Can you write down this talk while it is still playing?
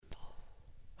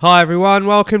Hi everyone,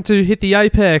 welcome to Hit the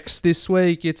Apex. This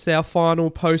week it's our final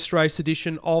post-race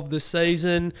edition of the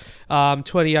season.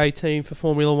 2018 for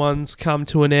Formula One's come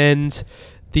to an end.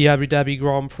 The Abu Dhabi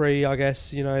Grand Prix, I guess,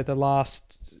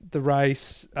 the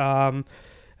race,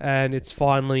 and it's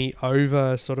finally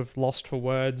over, sort of lost for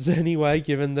words anyway,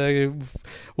 given the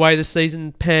way the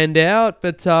season panned out.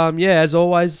 But as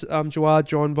always, I'm Jawad,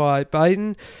 joined by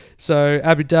Baden. So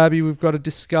Abu Dhabi we've got to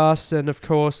discuss, and of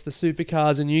course the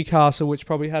supercars in Newcastle, which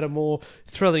probably had a more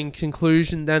thrilling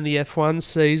conclusion than the F1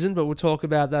 season, but we'll talk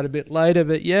about that a bit later.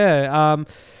 But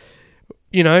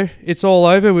it's all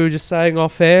over. We were just saying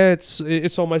off air,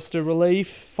 it's almost a relief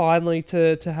finally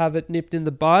to have it nipped in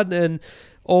the bud, and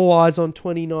all eyes on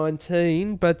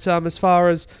 2019. But as far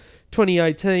as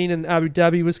 2018 and Abu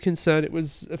Dhabi was concerned, it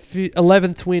was a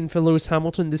 11th win for Lewis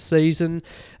Hamilton this season.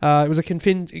 It was a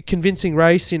convincing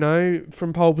race,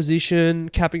 from pole position,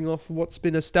 capping off what's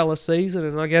been a stellar season.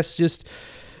 And I guess just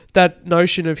that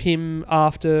notion of him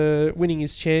after winning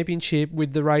his championship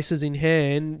with the races in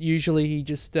hand, usually he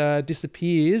just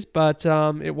disappears. But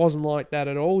it wasn't like that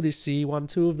at all this year. He won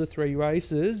 2 of the 3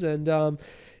 races. And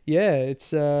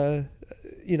it's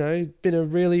been a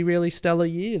really, really stellar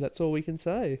year. That's all we can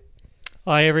say.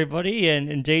 Hi everybody,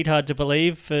 and indeed hard to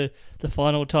believe for the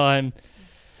final time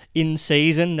in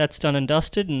season that's done and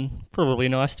dusted, and probably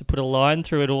nice to put a line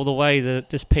through it all the way that it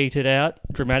just petered out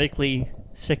dramatically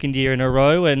second year in a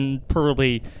row, and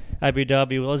probably Abu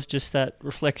Dhabi was just that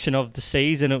reflection of the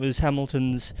season. It was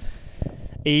Hamilton's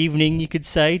evening, you could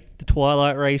say, the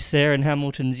twilight race there, and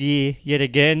Hamilton's year yet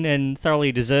again, and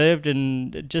thoroughly deserved.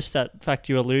 And just that fact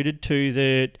you alluded to,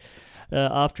 that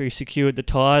after he secured the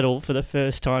title for the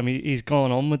first time, he's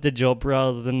gone on with the job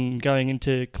rather than going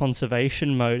into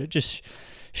conservation mode. It just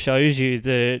shows you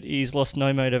that he's lost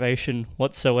no motivation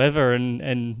whatsoever,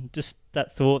 and just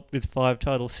that thought with 5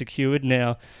 titles secured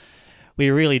now, we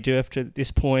really do have to, at this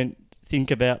point,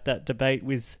 think about that debate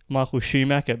with Michael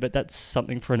Schumacher, but that's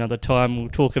something for another time. We'll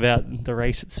talk about the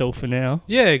race itself for now.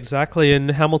 Yeah, exactly.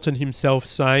 And Hamilton himself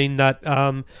saying that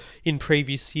in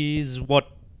previous years, what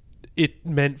it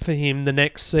meant for him the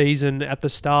next season at the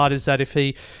start is that if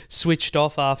he switched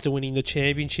off after winning the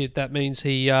championship, that means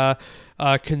he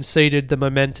conceded the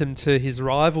momentum to his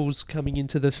rivals coming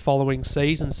into the following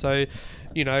season. So,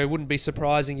 it wouldn't be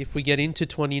surprising if we get into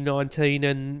 2019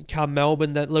 and come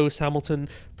Melbourne that Lewis Hamilton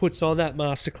puts on that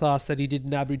masterclass that he did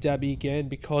in Abu Dhabi again,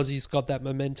 because he's got that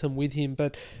momentum with him.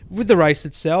 But with the race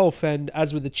itself, and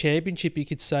as with the championship, you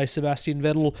could say Sebastian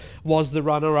Vettel was the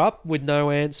runner-up with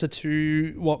no answer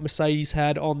to what Mercedes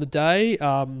had on the day.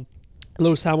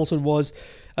 Lewis Hamilton was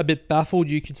a bit baffled,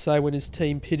 you could say, when his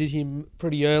team pitted him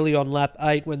pretty early on lap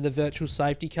 8 when the virtual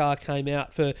safety car came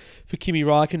out for Kimi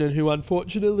Räikkönen, who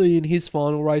unfortunately in his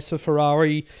final race for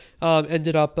Ferrari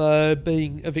ended up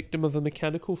being a victim of a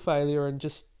mechanical failure and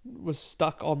just was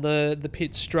stuck on the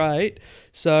pit straight.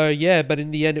 So but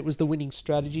in the end it was the winning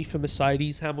strategy for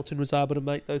Mercedes. Hamilton was able to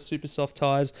make those super soft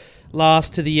tyres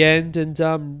last to the end,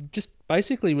 and just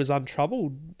basically was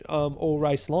untroubled all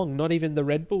race long. Not even the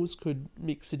Red Bulls could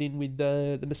mix it in with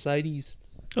the Mercedes.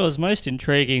 It was most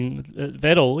intriguing.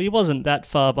 Vettel, he wasn't that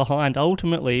far behind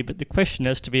ultimately, but the question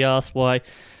has to be asked why,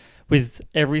 with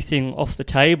everything off the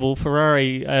table,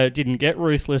 Ferrari didn't get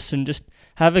ruthless and just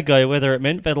have a go, whether it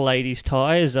meant Vettel ate his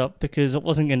tyres up, because it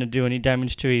wasn't going to do any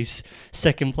damage to his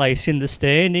second place in the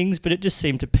standings, but it just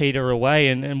seemed to peter away,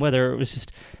 and whether it was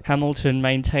just Hamilton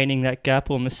maintaining that gap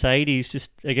or Mercedes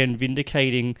just, again,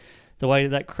 vindicating the way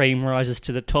that cream rises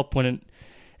to the top when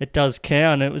it does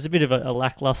count. It was a bit of a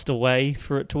lackluster way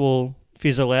for it to all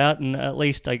fizzle out, and at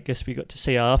least I guess we got to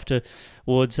see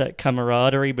afterwards that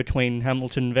camaraderie between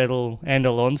Hamilton, Vettel and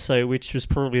Alonso, which was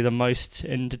probably the most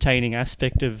entertaining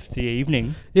aspect of the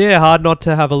evening. Yeah, hard not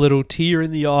to have a little tear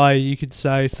in the eye, you could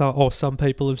say, some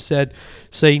people have said,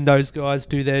 seeing those guys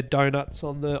do their donuts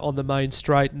on the main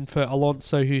straight, and for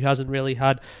Alonso, who hasn't really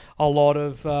had a lot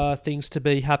of things to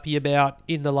be happy about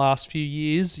in the last few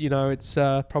years. It's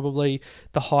probably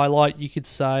the highlight, you could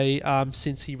say,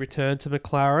 since he returned to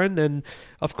McLaren. And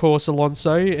of course,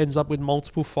 Alonso ends up with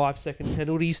multiple 5-second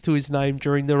penalties to his name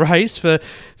during the race for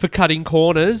cutting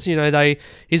corners.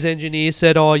 His engineer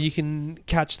said, you can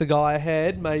catch the guy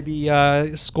ahead, maybe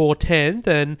score 10th,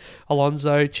 and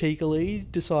Alonso cheekily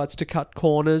decides to cut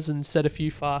corners and set a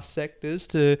few fast sectors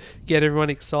to get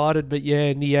everyone excited. But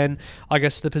in the end, I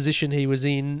guess the position he was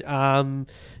in,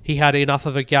 he had enough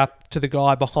of a gap to the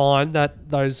guy behind that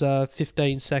those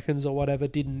 15 seconds or whatever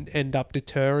didn't end up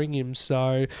deterring him.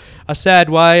 So a sad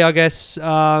way, I guess.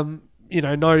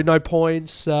 No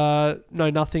points, no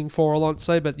nothing for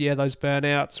Alonso, but those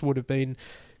burnouts would have been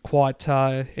quite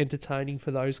entertaining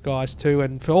for those guys too,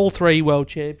 and for all three world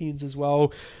champions as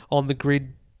well on the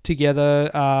grid together.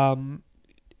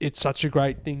 It's such a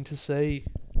great thing to see.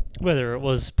 Whether it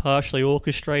was partially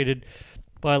orchestrated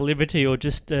by Liberty or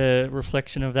just a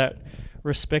reflection of that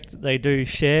respect that they do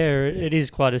share, it is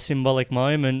quite a symbolic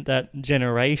moment. That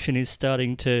generation is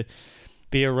starting to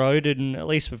be eroded, and at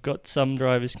least we've got some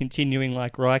drivers continuing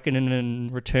like Raikkonen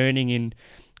and returning in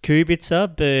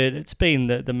Kubica, but it's been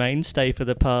the mainstay for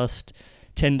the past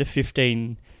 10 to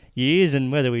 15 years,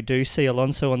 and whether we do see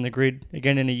Alonso on the grid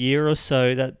again in a year or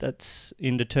so, that's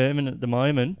indeterminate at the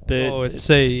moment. But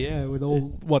with all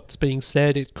what's being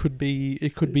said, it could be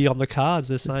on the cards.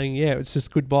 They're saying, it's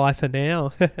just goodbye for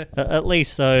now. At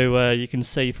least though, you can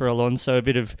see for Alonso a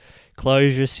bit of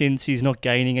closure, since he's not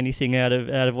gaining anything out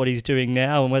of what he's doing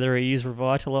now, and whether he is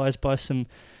revitalised by some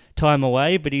time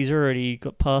away, but he's already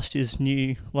got past his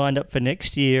new lined up for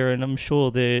next year, and I'm sure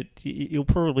that he'll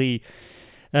probably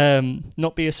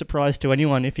not be a surprise to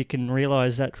anyone if he can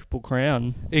realise that Triple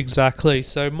Crown. Exactly.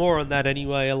 So more on that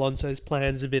anyway. Alonso's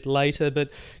plans a bit later, but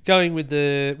going with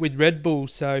Red Bull.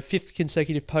 So 5th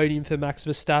consecutive podium for Max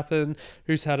Verstappen,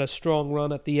 who's had a strong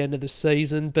run at the end of the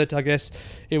season. But I guess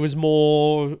it was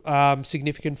more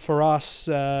significant for us,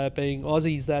 being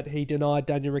Aussies, that he denied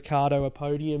Daniel Ricciardo a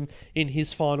podium in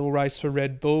his final race for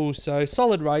Red Bull. So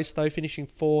solid race though, finishing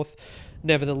 4th.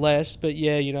 Nevertheless, but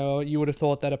you would have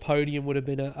thought that a podium would have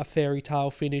been a fairy tale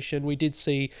finish, and we did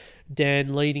see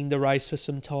Dan leading the race for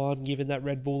some time, given that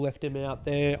Red Bull left him out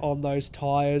there on those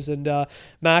tyres. And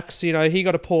Max, he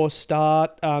got a poor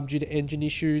start due to engine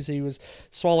issues. He was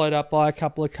swallowed up by a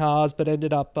couple of cars, but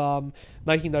ended up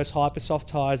making those hypersoft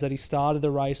tyres that he started the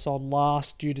race on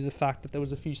last, due to the fact that there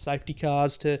was a few safety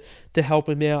cars to help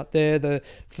him out there. The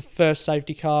first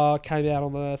safety car came out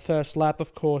on the first lap,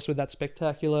 of course, with that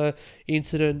spectacular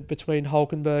incident between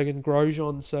Hulkenberg and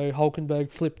Grosjean. So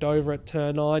Hulkenberg flipped over at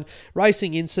turn 9.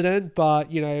 Racing incident, but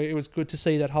it was good to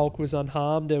see that Hulk was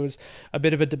unharmed. There was a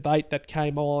bit of a debate that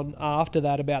came on after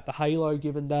that about the halo,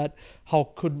 given that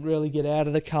Hulk couldn't really get out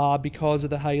of the car because of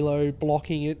the halo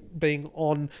blocking it, being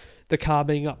on the car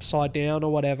being upside down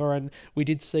or whatever, and we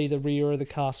did see the rear of the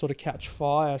car sort of catch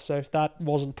fire. So if that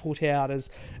wasn't put out as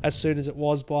soon as it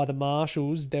was by the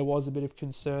marshals, there was a bit of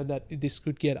concern that this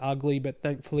could get ugly, but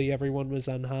thankfully everyone was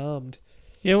unharmed.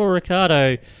 Yeah, well,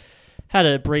 Ricciardo had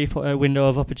a brief window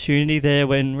of opportunity there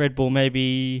when Red Bull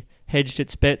maybe hedged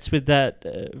its bets with that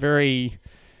very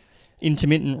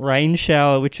intermittent rain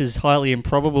shower, which is highly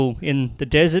improbable in the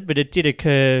desert, but it did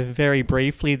occur very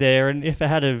briefly there, and if it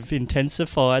had have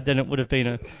intensified, then it would have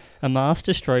been a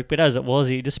masterstroke. But as it was,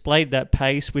 he displayed that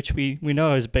pace, which we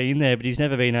know has been there, but he's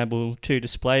never been able to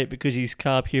display it because his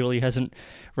car purely hasn't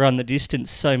run the distance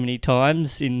so many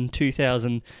times in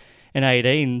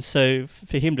 2018. So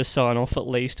for him to sign off, at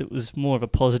least, it was more of a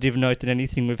positive note than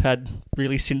anything we've had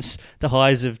really since the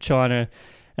highs of China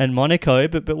and Monaco.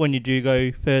 But when you do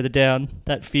go further down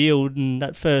that field and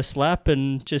that first lap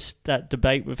and just that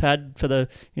debate we've had for the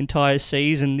entire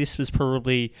season, this was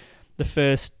probably the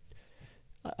first,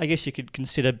 I guess you could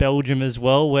consider Belgium as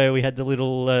well, where we had the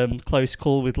little close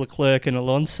call with Leclerc and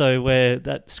Alonso, where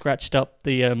that scratched up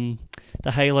the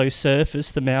halo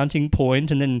surface, the mounting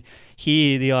point, and then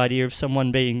here the idea of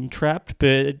someone being trapped, but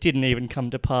it didn't even come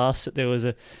to pass that there was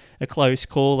a close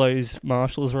call. Those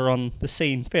marshals were on the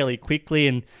scene fairly quickly,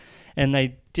 and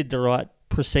they did the right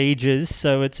procedures.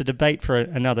 So it's a debate for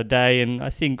another day, and I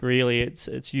think really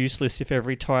it's useless if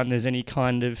every time there's any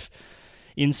kind of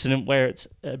incident where it's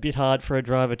a bit hard for a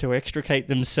driver to extricate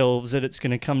themselves, that it's going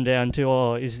to come down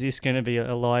to, is this going to be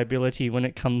a liability when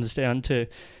it comes down to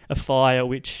a fire,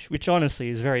 which honestly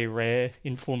is very rare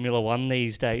in Formula One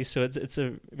these days. So it's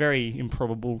a very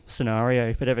improbable scenario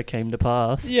if it ever came to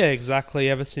pass. Yeah, exactly.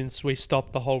 Ever since we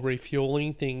stopped the whole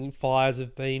refueling thing, fires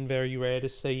have been very rare to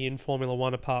see in Formula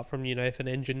One, apart from, if an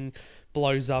engine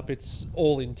blows up, it's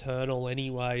all internal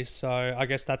anyway. So I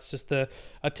guess that's just a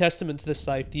testament to the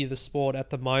safety of the sport at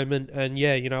the moment. And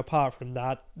yeah, apart from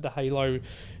that, the halo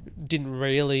didn't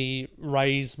really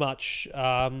raise much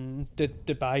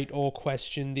debate or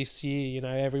question this year.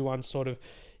 Everyone sort of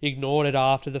ignored it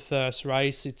after the first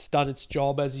race. It's done its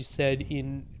job, as you said,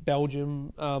 in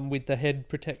Belgium with the head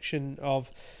protection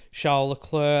of Charles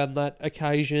Leclerc on that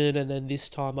occasion, and then this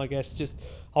time, I guess, just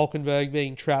Hulkenberg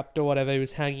being trapped or whatever. He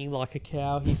was hanging like a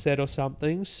cow, he said, or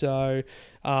something. So,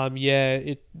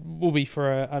 it will be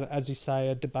as you say,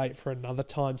 a debate for another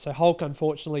time. So Hulk,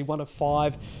 unfortunately, one of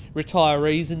 5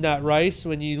 retirees in that race.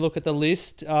 When you look at the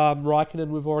list, Raikkonen,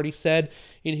 we've already said,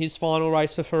 in his final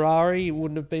race for Ferrari, it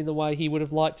wouldn't have been the way he would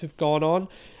have liked to have gone on.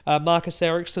 Marcus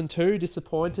Ericsson too,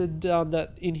 disappointed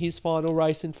that in his final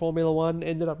race in Formula One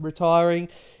ended up retiring.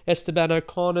 Esteban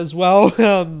Ocon as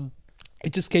well.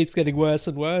 It just keeps getting worse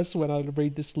and worse when I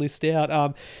read this list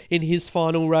out. In his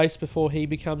final race before he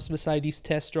becomes Mercedes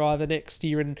test driver next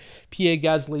year, and Pierre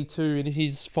Gasly too in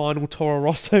his final Toro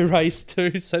Rosso race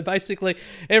too. So basically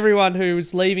everyone who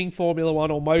was leaving Formula One,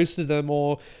 or most of them,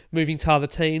 or moving to other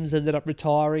teams, ended up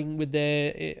retiring with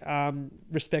their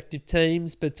respective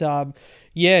teams. But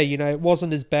it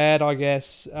wasn't as bad, I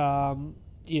guess.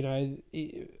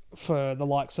 For the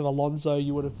likes of Alonso,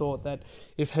 you would have thought that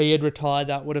if he had retired,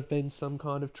 that would have been some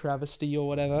kind of travesty or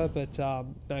whatever. But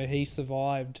no, he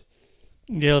survived.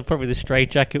 Yeah, probably the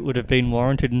straitjacket would have been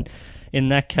warranted in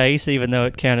that case, even though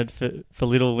it counted for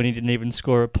little when he didn't even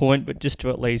score a point. But just to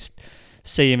at least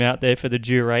see him out there for the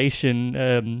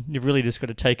duration, you've really just got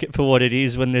to take it for what it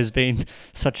is when there's been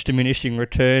such diminishing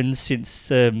returns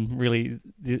since really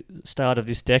the start of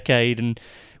this decade. And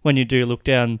when you do look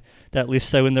down that list,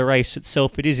 so in the race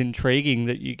itself, it is intriguing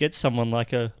that you get someone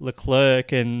like a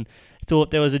Leclerc, and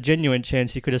thought there was a genuine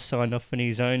chance he could have signed off in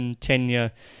his own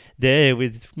tenure there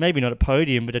with maybe not a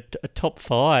podium, but a top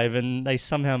 5, and they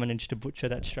somehow managed to butcher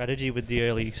that strategy with the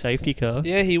early safety car.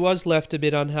 Yeah, he was left a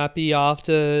bit unhappy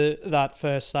after that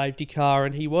first safety car,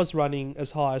 and he was running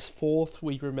as high as 4th,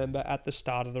 we remember, at the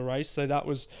start of the race, so that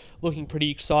was looking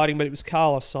pretty exciting. But it was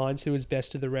Carlos Sainz who was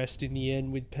best of the rest in the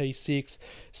end with P6.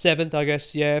 7th, I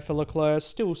guess, for Leclerc,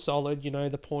 still solid,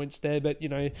 the points there, but,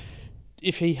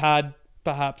 if he had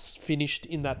perhaps finished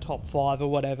in that top 5 or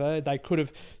whatever, they could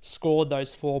have scored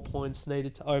those 4 points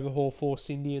needed to overhaul Force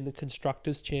India in the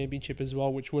Constructors' Championship as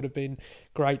well, which would have been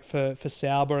great for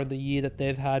Sauber and the year that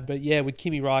they've had. But yeah, with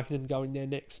Kimi Räikkönen going there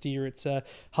next year, it's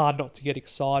hard not to get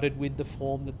excited with the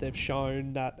form that they've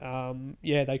shown that,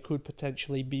 they could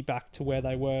potentially be back to where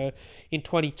they were in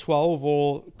 2012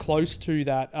 or close to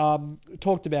that.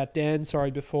 Talked about Dan,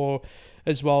 before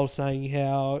as well, saying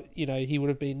how he would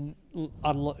have been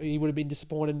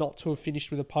disappointed not to have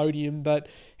finished with a podium. But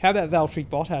how about Valtteri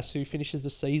Bottas, who finishes the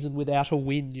season without a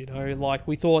win?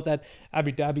 We thought that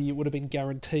Abu Dhabi, it would have been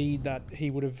guaranteed that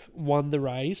he would have won the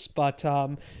race, but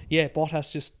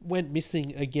Bottas just went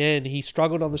missing again. He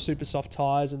struggled on the super soft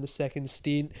tyres in the second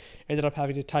stint, ended up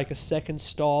having to take a second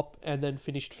stop, and then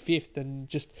finished 5th, and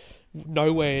just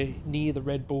nowhere near the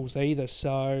Red Bulls either.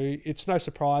 So it's no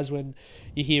surprise when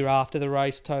you hear after the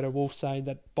race Toto Wolff saying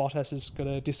that Bottas is going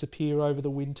to disappear over the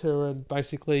winter and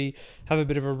basically have a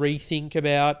bit of a rethink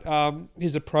about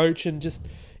his approach and just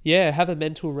have a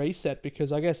mental reset,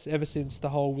 because I guess ever since the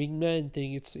whole wingman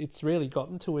thing, it's really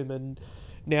gotten to him, and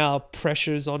now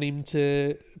pressure's on him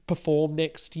to perform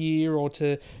next year or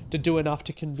to do enough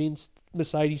to convince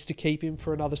Mercedes to keep him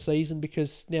for another season,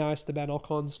 because now Esteban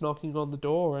Ocon's knocking on the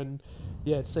door, and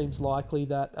it seems likely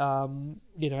that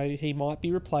he might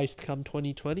be replaced come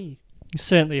 2020. He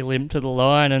certainly limped to the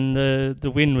line, and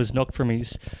the wind was knocked from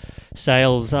his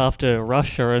sails after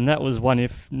Russia, and that was one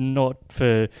if not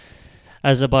for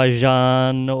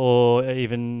Azerbaijan or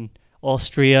even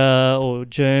Austria or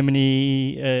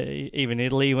Germany, even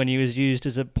Italy, when he was used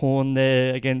as a pawn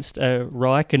there against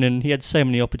Raikkonen. He had so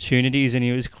many opportunities and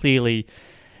he was clearly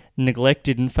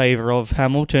neglected in favour of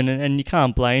Hamilton, and you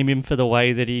can't blame him for the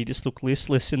way that he just looked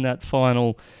listless in that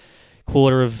final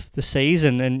quarter of the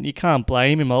season, and you can't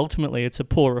blame him ultimately. It's a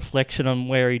poor reflection on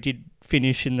where he did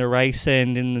finish in the race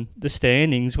and in the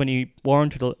standings when he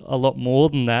warranted a lot more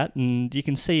than that, and you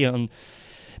can see on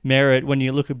merit when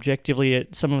you look objectively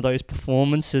at some of those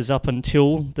performances up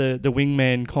until the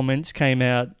wingman comments came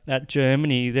out at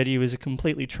Germany, that he was a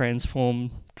completely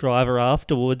transformed driver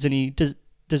afterwards, and he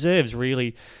deserves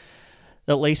really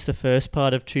at least the first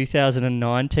part of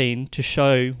 2019 to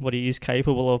show what he is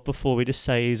capable of before we just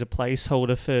say he's a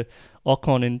placeholder for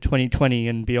Ocon in 2020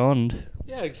 and beyond.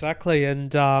 Yeah, exactly,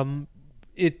 and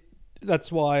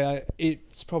that's why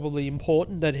it's probably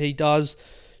important that he does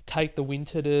take the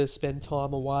winter to spend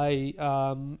time away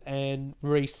and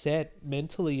reset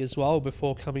mentally as well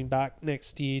before coming back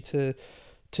next year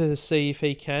to see if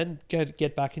he can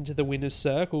get back into the winner's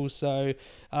circle. So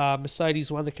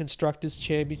Mercedes won the Constructors'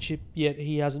 Championship, yet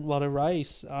he hasn't won a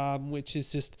race, which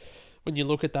is just, when you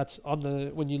look at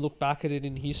when you look back at it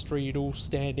in history, it'll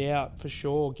stand out for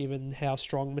sure, given how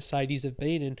strong Mercedes have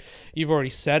been. And you've already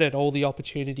said it, all the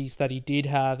opportunities that he did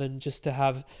have, and just to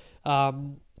have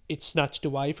it snatched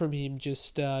away from him,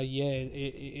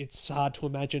 it's hard to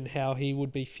imagine how he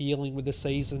would be feeling with the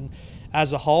season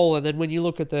as a whole. And then when you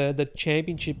look at the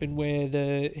championship and where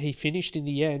he finished in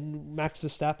the end, Max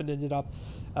Verstappen ended up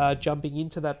jumping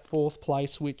into that 4th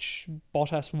place, which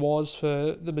Bottas was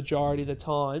for the majority of the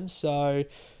time. So,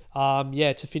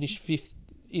 to finish 5th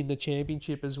in the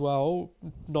championship as well.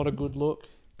 Not a good look.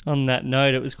 On that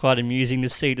note, it was quite amusing to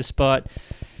see, despite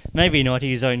maybe not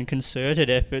his own concerted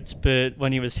efforts, but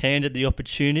when he was handed the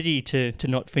opportunity to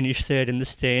not finish third in the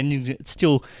standings, it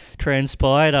still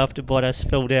transpired after Bottas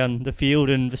fell down the field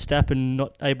and Verstappen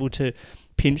not able to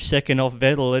pinch second off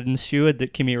Vettel. It ensured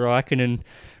that Kimi Raikkonen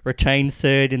retained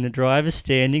third in the driver's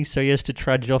standings, so he has to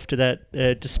trudge off to that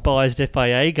despised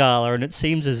FIA gala, and it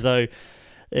seems as though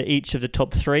each of the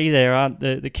top three there aren't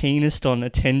the keenest on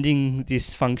attending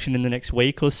this function in the next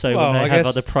week or so when they have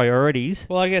other priorities.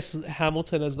 Well, I guess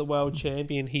Hamilton as the world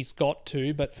champion, he's got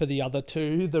to, but for the other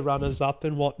two, the runners-up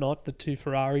and whatnot, the two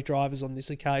Ferrari drivers on this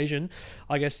occasion,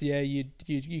 I guess, yeah,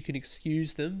 you can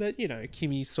excuse them, but, you know,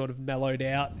 Kimi's sort of mellowed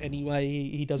out anyway.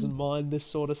 He doesn't mind this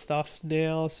sort of stuff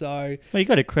now, so... Well, you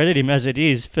got to credit him as it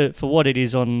is for what it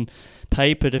is on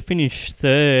paper to finish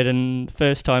third, and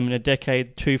first time in a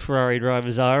decade two Ferrari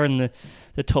drivers are in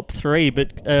the top three,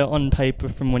 but on paper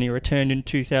from when he returned in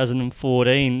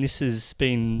 2014, this has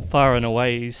been far and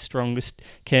away his strongest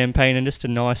campaign, and just a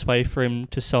nice way for him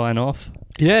to sign off.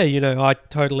 Yeah, you know, I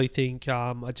totally think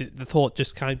the thought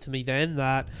just came to me then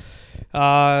that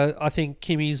I think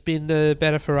Kimi's been the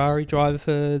better Ferrari driver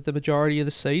for the majority of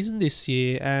the season this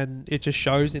year, and it just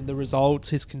shows in the results,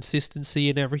 his consistency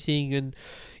and everything. And,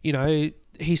 you know,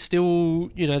 he's still,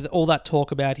 you know, all that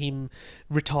talk about him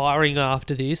retiring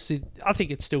after this, I think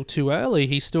it's still too early.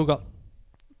 He's still got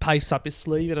pace up his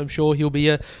sleeve, and I'm sure he'll be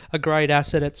a great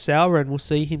asset at Sauber, and we'll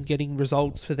see him getting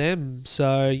results for them.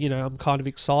 So, you know, I'm kind of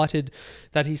excited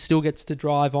that he still gets to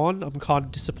drive on. I'm kind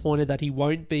of disappointed that he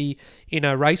won't be in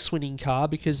a race-winning car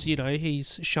because, you know,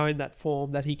 he's shown that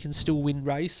form that he can still win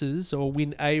races or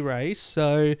win a race.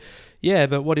 So, yeah,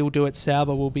 but what he'll do at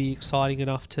Sauber will be exciting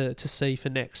enough to see for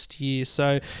next year.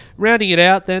 So, rounding it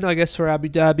out then, I guess, for Abu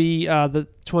Dhabi, the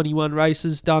 21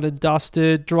 races done and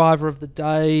dusted. Driver of the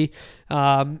day,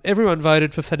 everyone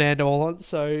voted for Fernando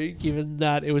Alonso, given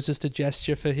that it was just a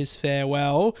gesture for his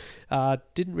farewell.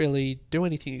 Didn't really do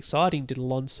anything exciting, did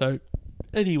Alonso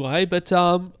anyway, but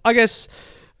I guess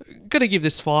going to give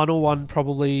this final one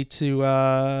probably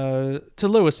to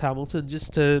Lewis Hamilton,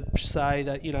 just to say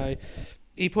that, you know,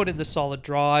 he put in the solid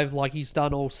drive like he's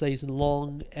done all season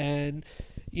long, and,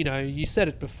 you know, you said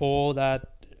it before that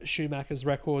Schumacher's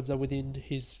records are within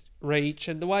his reach,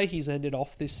 and the way he's ended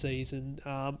off this season,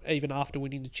 even after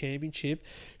winning the championship,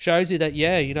 shows you that,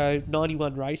 yeah, you know,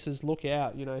 91 races, look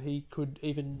out. You know, he could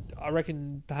even, I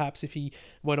reckon, perhaps if he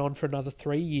went on for another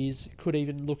 3 years, could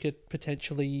even look at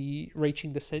potentially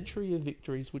reaching the century of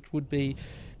victories, which would be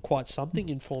quite something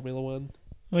in Formula One.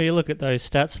 Well, you look at those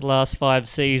stats, the last 5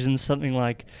 seasons, something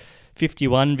like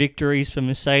 51 victories for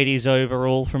Mercedes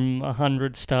overall from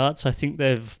 100 starts. I think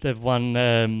they've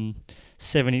won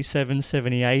 77,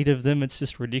 78 of them. It's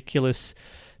just ridiculous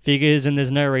figures, and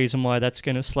there's no reason why that's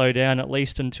going to slow down, at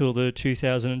least until the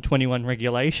 2021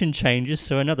 regulation changes.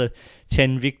 So another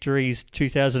 10 victories,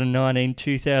 2019,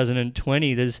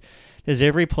 2020. There's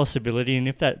every possibility, and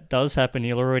if that does happen,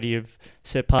 he'll already have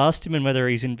surpassed him, and whether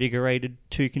he's invigorated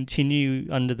to continue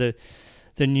under the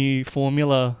new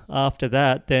formula after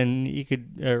that, then he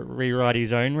could rewrite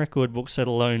his own record books, let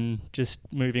alone just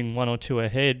moving 1 or 2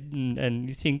 ahead. And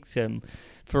you think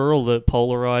for all the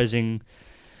polarising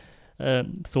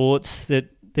thoughts that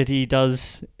he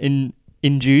does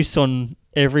induce on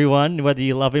everyone, whether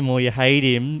you love him or you hate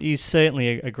him, he's certainly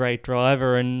a great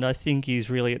driver, and I think he's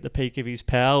really at the peak of his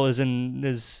powers, and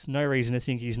there's no reason to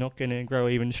think he's not going to grow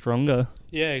even stronger.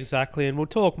 Yeah, exactly, and we'll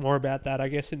talk more about that, I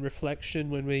guess, in reflection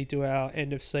when we do our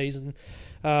end of season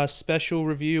special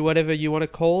review, whatever you want to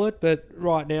call it. But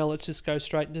right now, let's just go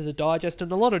straight into the digest,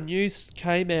 and a lot of news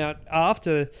came out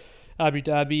after Abu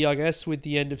Dhabi, I guess, with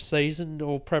the end of season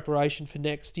or preparation for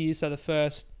next year. So the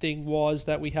first thing was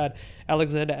that we had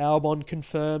Alexander Albon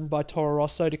confirmed by Toro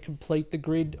Rosso to complete the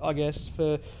grid, I guess,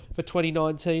 for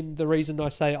 2019. The reason I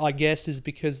say I guess is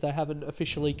because they haven't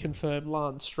officially confirmed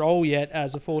Lance Stroll yet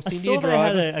as a Force India driver. I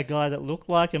saw they had a guy that looked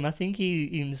like him. I think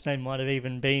his name might have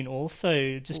even been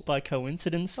also, just by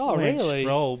coincidence, Lance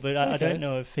Stroll. But I don't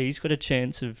know if he's got a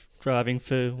chance of driving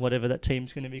for whatever that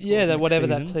team's going to be called. Yeah, whatever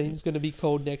that team's going to be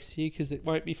called next year, because it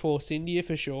won't be Force India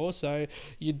for sure. So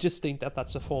you'd just think that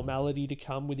that's a formality to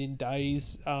come within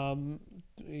days,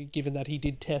 given that he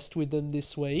did test with them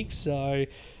this week. So,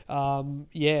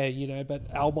 yeah, you know,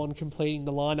 but Albon completing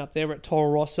the lineup there at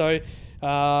Toro Rosso.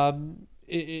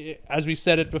 As we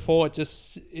said it before,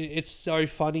 it's so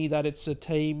funny that it's a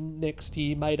team next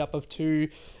year made up of 2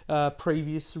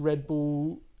 previous Red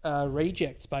Bull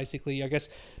rejects, basically. I guess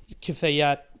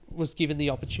Kvyat was given the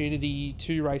opportunity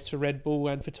to race for Red Bull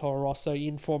and for Toro Rosso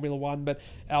in Formula One, but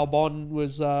Albon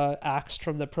was axed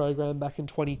from the program back in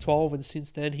 2012, and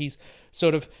since then he's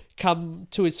sort of come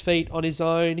to his feet on his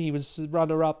own. He was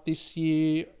runner-up this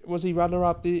year. Was he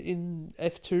runner-up in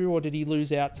F2, or did he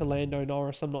lose out to Lando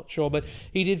Norris? I'm not sure, but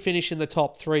he did finish in the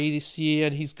top 3 this year,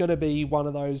 and he's going to be one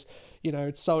of those,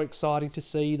 it's so exciting to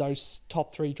see those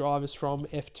top 3 drivers from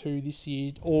F2 this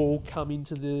year all come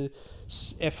into the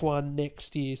F1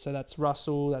 next year. So that's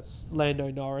Russell, that's Lando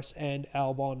Norris and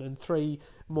Albon, and 3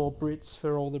 more Brits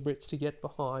for all the Brits to get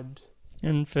behind.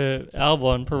 And for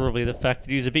Albon, probably the fact that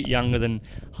he was a bit younger than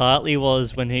Hartley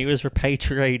was when he was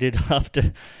repatriated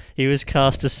after he was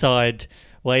cast aside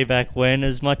way back when.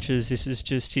 As much as this is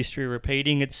just history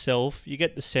repeating itself, you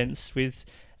get the sense with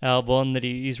Albon that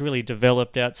he's really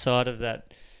developed outside of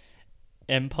that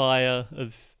empire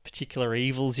of particular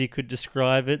evils, you could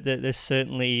describe it. That there's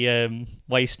certainly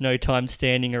waste no time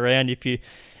standing around. If you're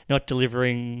not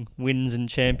delivering wins and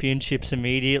championships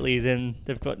immediately, then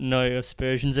they've got no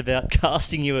aspersions about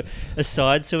casting you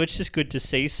aside. So it's just good to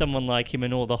see someone like him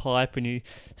and all the hype, and you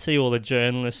see all the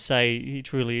journalists say he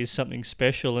truly is something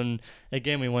special. And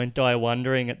again, we won't die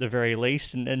wondering at the very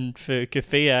least. And for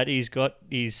Kvyat, he's got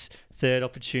his third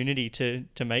opportunity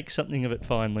to make something of it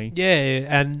finally. Yeah,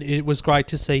 and it was great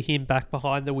to see him back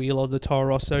behind the wheel of the Toro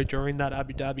Rosso during that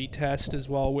Abu Dhabi test as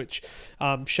well, which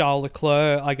Charles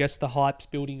Leclerc, I guess the hype's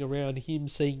building around him,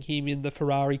 seeing him in the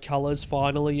Ferrari colours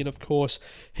finally, and of course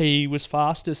he was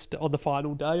fastest on the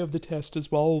final day of the test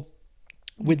as well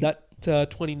with that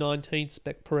 2019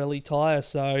 Spec Pirelli tyre.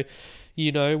 So,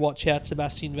 watch out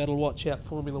Sebastian Vettel, watch out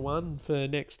Formula One for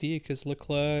next year, because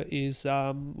Leclerc is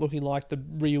looking like the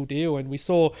real deal. And we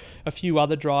saw a few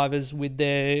other drivers with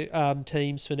their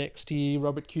teams for next year.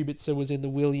 Robert Kubica was in the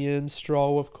Williams,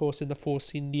 Stroll, of course, in the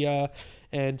Force India,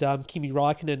 and Kimi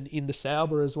Raikkonen in the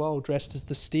Sauber as well, dressed as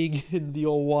the Stig in the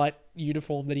all-white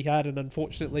uniform that he had. And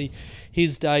unfortunately,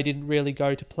 his day didn't really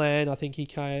go to plan. I think he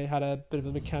had a bit of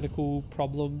a mechanical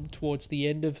problem towards the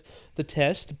end of the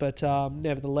test. But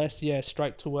nevertheless,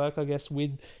 straight to work, I guess,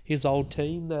 with his old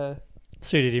team there.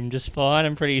 Suited him just fine.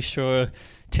 I'm pretty sure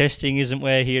testing isn't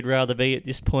where he'd rather be at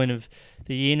this point of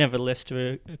the year. Nevertheless,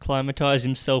 to acclimatise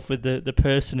himself with the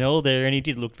personnel there, and he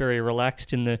did look very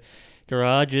relaxed in the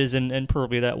garages, and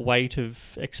probably that weight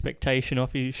of expectation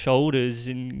off his shoulders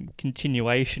in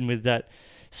continuation with that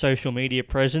social media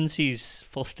presence he's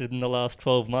fostered in the last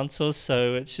 12 months or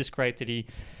so. It's just great that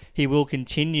he will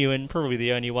continue, and probably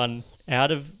the only one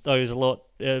out of those lot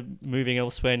moving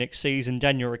elsewhere next season.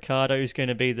 Daniel Ricciardo is going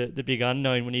to be the big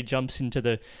unknown when he jumps into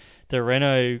the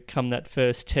Renault come that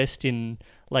first test in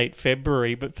late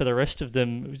February. But for the rest of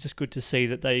them, it was just good to see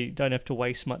that they don't have to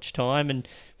waste much time. And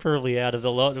probably out of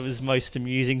the lot, it was most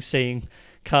amusing seeing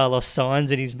Carlos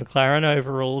Sainz in his McLaren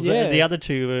overalls. Yeah. The other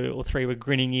 2 or 3 were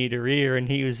grinning ear to ear, and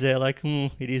he was there like,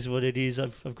 it is what it is.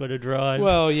 I've got to drive.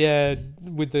 Well, yeah,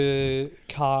 with the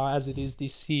car as it is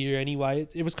this year anyway,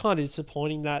 it was kind of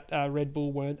disappointing that Red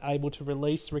Bull weren't able to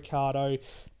release Ricciardo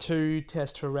to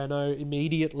test for Renault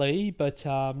immediately. But,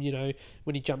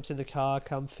 when he jumps in the car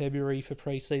come February for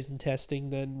pre-season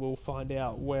testing, then we'll find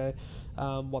out what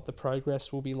the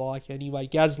progress will be like anyway.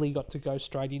 Gasly got to go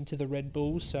straight into the Red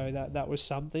Bull, so that was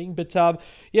something. But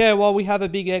while we have a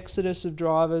big exodus of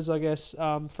drivers, I guess,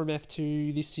 from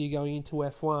F2 this year going into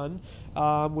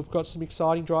F1, we've got some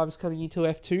exciting drivers coming into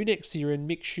F2 next year, and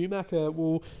Mick Schumacher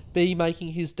will be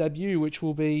making his debut, which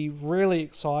will be really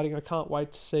exciting. I can't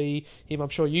wait to see him. I'm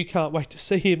sure you can't wait to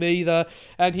see him either.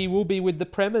 And he will be with the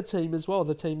Prema team as well,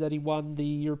 the team that he won the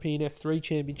European F3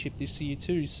 Championship this year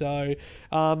too. So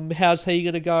how's he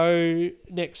going to go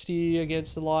next year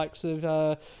against the likes of,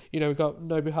 we've got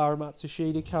Nobuharu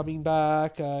Matsushita coming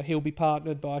back. He'll be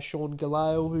partnered by Sean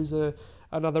Gelael, who's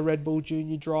another Red Bull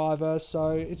junior driver.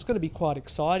 So it's going to be quite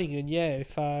exciting. And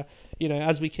if,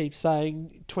 as we keep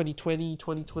saying, 2020,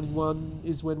 2021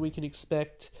 is when we can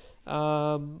expect,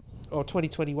 or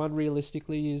 2021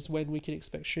 realistically is when we can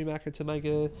expect Schumacher to make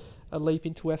a leap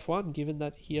into F1, given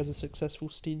that he has a successful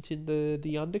stint in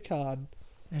the undercard.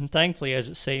 And thankfully, as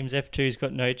it seems, F2's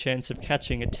got no chance of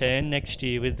catching a tan next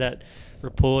year with that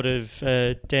report of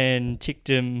Dan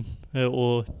Ticktum,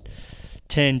 or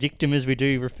Tan Dictum as we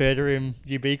do refer to him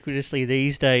ubiquitously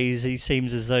these days. He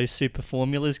seems as though Super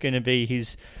Formula is going to be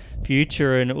his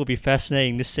future, and it will be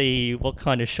fascinating to see what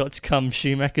kind of shots come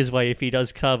Schumacher's way if he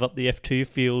does carve up the F2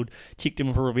 field. Ticktum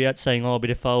will probably be out saying, but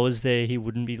if I was there, he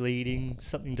wouldn't be leading,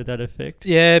 something to that effect.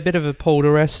 Yeah, a bit of a Paul di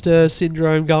Resta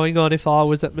syndrome going on. If I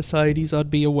was at Mercedes, I'd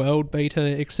be a world beater,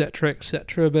 etc.,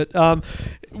 etc. But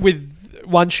with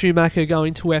one Schumacher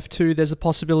going to F2, there's a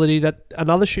possibility that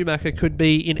another Schumacher could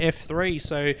be in F3.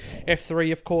 So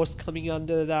F3, of course, coming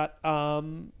under that,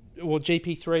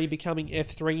 GP3 becoming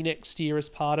F3 next year as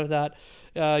part of that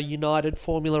United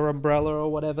Formula umbrella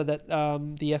or whatever that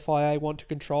the FIA want to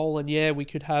control. And yeah, we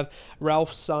could have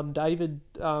Ralph's son David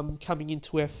coming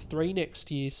into F3 next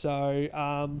year.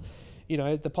 So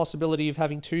the possibility of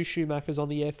having two Schumachers on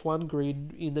the F1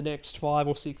 grid in the next 5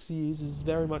 or 6 years is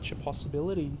very much a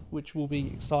possibility, which will be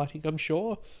exciting, I'm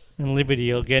sure. And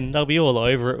Liberty, again, they'll be all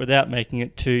over it without making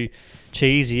it too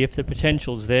cheesy. If the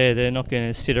potential's there, they're not going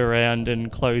to sit around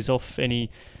and close off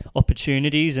any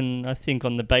opportunities. And I think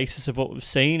on the basis of what we've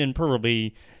seen, and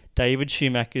probably David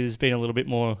Schumacher's been a little bit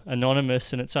more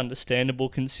anonymous, and it's understandable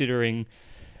considering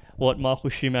what Michael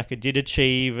Schumacher did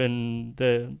achieve and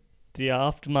the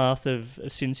aftermath of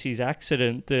since his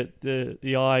accident, that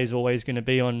the eye is always going to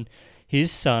be on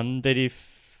his son. But if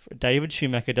David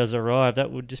Schumacher does arrive,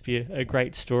 that would just be a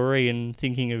great story. And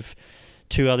thinking of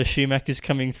 2 other Schumachers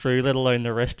coming through, let alone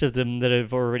the rest of them that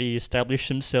have already established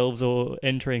themselves or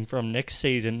entering from next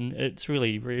season, it's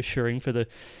really reassuring for the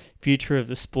future of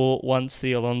the sport once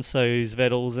the Alonsos,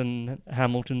 Vettels and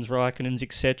Hamiltons, Raikkonens,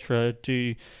 etc.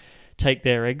 do take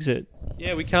their exit.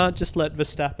 Yeah, we can't just let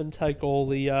Verstappen take all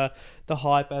the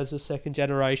hype as a second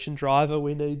generation driver.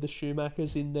 We need the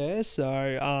Schumachers in there,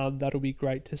 so that'll be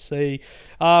great to see.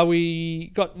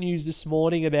 We got news this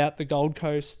morning about the Gold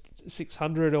Coast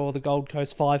 600 or the Gold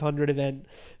Coast 500 event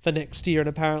for next year, and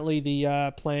apparently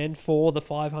the plan for the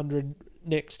 500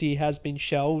 next year has been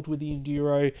shelved, with the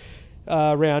Enduro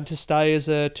round to stay as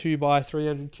a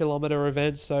 2x300 kilometre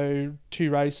event. So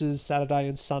 2 races, Saturday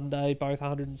and Sunday, both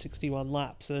 161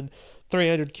 laps and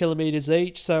 300 kilometres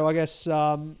each. So I guess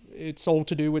it's all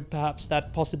to do with perhaps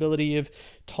that possibility of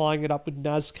tying it up with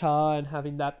NASCAR and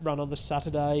having that run on the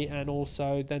Saturday, and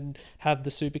also then have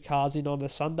the supercars in on the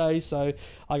Sunday. So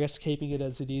I guess keeping it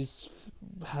as it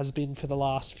has been for the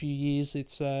last few years,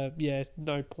 it's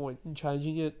no point in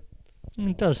changing it.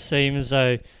 It does seem as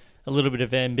though a little bit of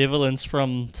ambivalence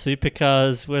from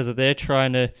supercars, whether they're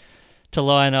trying to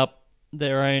line up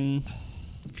their own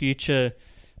future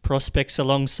prospects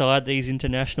alongside these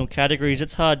international categories.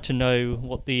 It's hard to know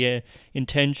what the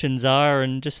intentions are,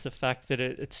 and just the fact that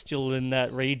it's still in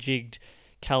that rejigged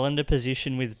calendar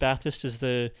position with Bathurst as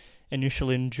the initial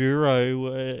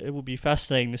Enduro. It will be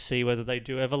fascinating to see whether they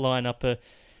do ever line up a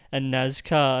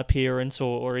NASCAR appearance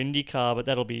or IndyCar, but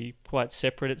that'll be quite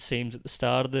separate, it seems, at the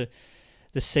start of the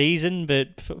season.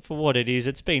 But for what it is,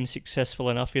 it's been successful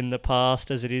enough in the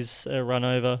past as it is a run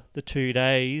over the 2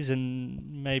 days,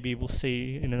 and maybe we'll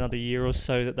see in another year or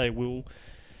so that they will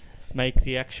make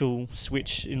the actual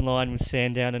switch in line with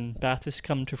Sandown and Bathurst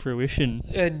come to fruition.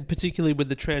 And particularly with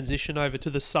the transition over to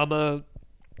the summer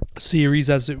series,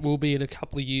 as it will be in a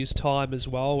couple of years' time as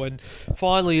well. And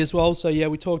finally as well, so yeah,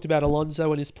 we talked about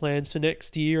Alonso and his plans for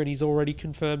next year, and he's already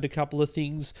confirmed a couple of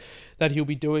things that he'll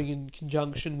be doing in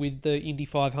conjunction with the Indy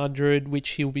 500, which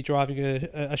he'll be driving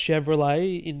a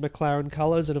Chevrolet in McLaren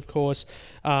colours, and of course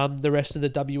the rest of the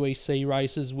WEC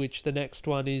races, which the next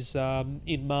one is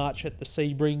in March at the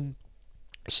Sebring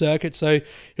circuit. So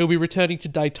he'll be returning to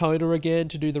Daytona again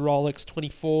to do the Rolex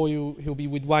 24. He'll be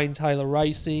with Wayne Taylor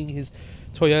Racing. His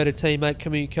Toyota teammate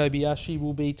Kamui Kobayashi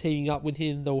will be teaming up with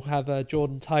him. They'll have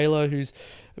Jordan Taylor, who's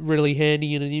really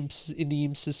handy in the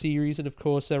IMSA series, and of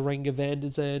course Renger van der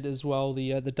Zande as well,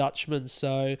 the Dutchman.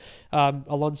 So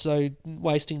Alonso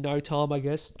wasting no time, I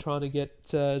guess, trying to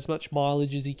get as much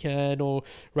mileage as he can, or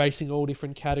racing all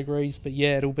different categories. But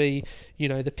yeah, it'll be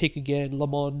the pick again, Le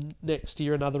Mans next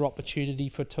year, another opportunity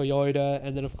for Toyota,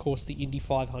 and then of course the Indy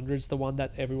 500 is the one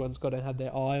that everyone's got to have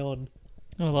their eye on.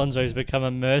 Alonso's become a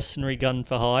mercenary gun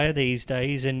for hire these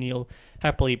days, and he'll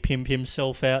happily pimp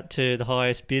himself out to the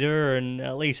highest bidder. And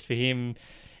at least for him,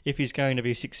 if he's going to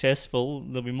be successful,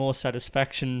 there'll be more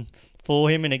satisfaction for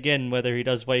him. And again, whether he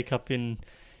does wake up in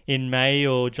May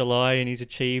or July and he's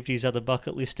achieved his other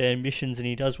bucket list ambitions and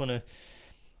he does want to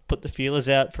put the feelers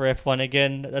out for F1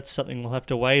 again, that's something we'll have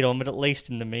to wait on. But at least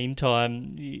in the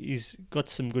meantime, he's got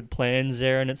some good plans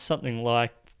there, and it's something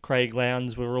like Craig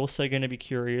Lowndes we're also going to be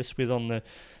curious with on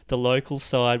the local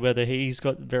side, whether he's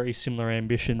got very similar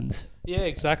ambitions. Yeah,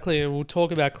 exactly. And we'll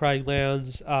talk about Craig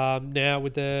Lowndes now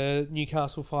with the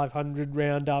Newcastle 500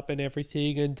 roundup and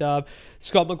everything. And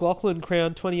Scott McLaughlin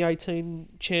crowned 2018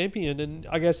 champion. And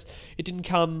I guess it didn't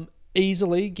come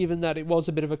easily, given that it was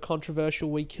a bit of a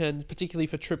controversial weekend, particularly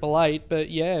for Triple Eight. But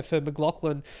yeah, for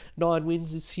McLaughlin, 9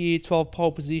 wins this year, 12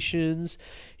 pole positions.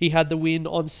 He had the win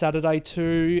on Saturday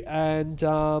too. And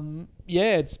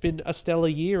it's been a stellar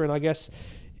year. And I guess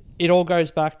it all goes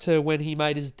back to when he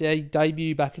made his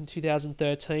debut back in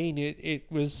 2013. It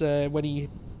was when he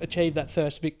achieved that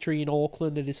first victory in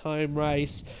Auckland at his home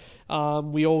race.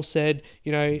 We all said,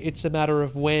 it's a matter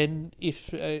of when, not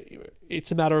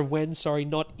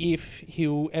if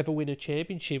he'll ever win a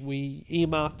championship. We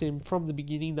earmarked him from the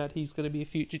beginning that he's going to be a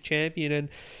future champion, and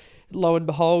lo and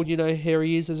behold, here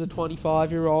he is as a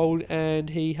 25-year-old, and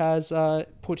he has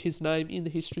put his name in the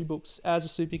history books as a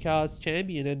Supercars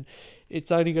champion, and there's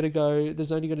only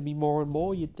going to be more and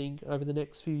more, you'd think, over the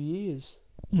next few years.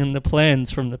 And the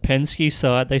plans from the Penske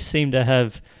side, they seem to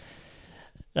have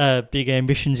big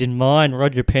ambitions in mind.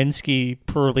 Roger Penske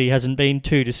probably hasn't been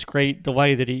too discreet the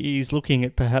way that he's looking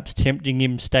at perhaps tempting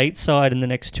him stateside in the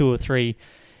next 2 or 3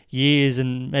 years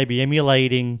and maybe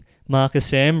emulating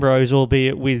Marcus Ambrose,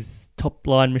 albeit with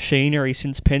top-line machinery,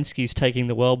 since Penske's taking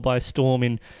the world by storm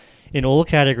in all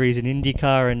categories, in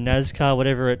IndyCar and NASCAR,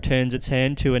 whatever it turns its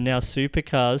hand to, and now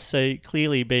Supercars. So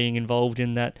clearly being involved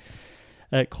in that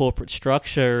corporate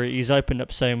structure, he's opened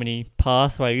up so many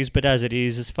pathways, but as it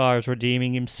is, as far as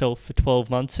redeeming himself for 12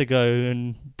 months ago,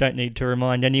 and don't need to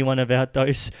remind anyone about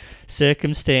those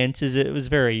circumstances, it was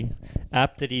very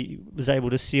apt that he was able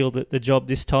to seal the job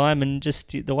this time, and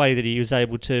just the way that he was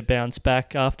able to bounce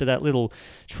back after that little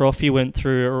trough he went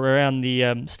through around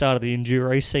the start of the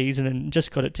Enduro season, and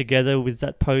just got it together with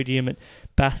that podium at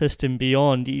Bathurst and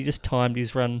beyond. He just timed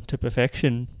his run to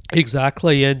perfection.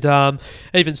 Exactly, and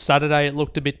even Saturday it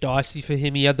looked a bit dicey for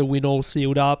him. He had the win all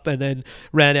sealed up and then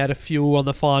ran out of fuel on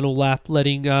the final lap,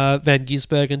 letting Van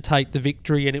Gisbergen take the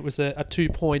victory, and it was a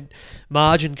 2-point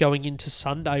margin going into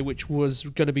Sunday, which was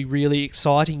going to be really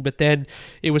exciting. But then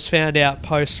it was found out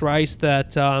post-race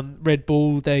that Red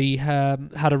Bull, they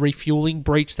had a refueling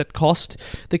breach that cost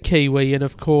the Kiwi, and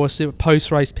of course a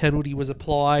post-race penalty was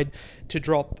applied to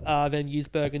drop Van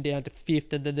Gisbergen down to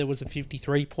 5th, and then there was a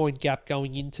 53-point gap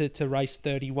going into race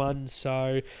 31.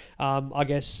 So I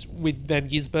guess with Van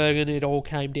Gisbergen, it all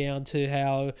came down to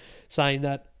how saying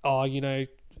that,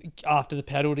 after the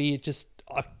penalty,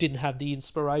 I didn't have the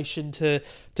inspiration to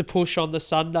push on the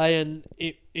Sunday, and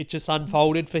it just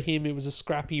unfolded for him. It was a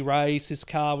scrappy race. His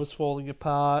car was falling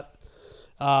apart.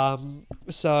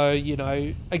 So,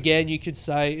 again, you could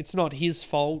say it's not his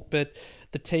fault, but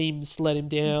the team's let him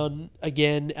down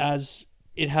again, as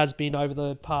it has been over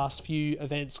the past few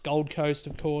events. Gold Coast,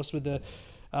 of course, with the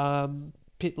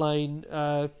pit lane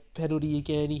penalty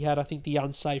again. He had, I think, the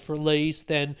unsafe release.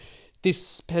 Then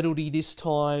this penalty this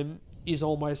time is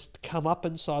almost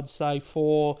comeuppance, I'd say,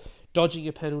 for dodging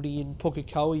a penalty in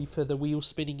Pukekohe for the wheel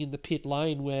spinning in the pit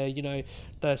lane, where,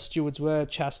 the stewards were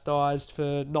chastised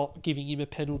for not giving him a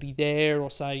penalty there,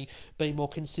 or saying be more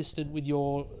consistent with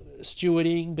your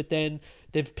stewarding. But then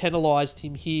they've penalised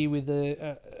him here with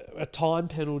a time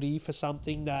penalty for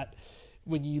something that,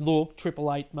 when you look,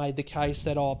 Triple Eight made the case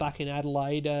that, back in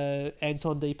Adelaide,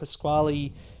 Anton De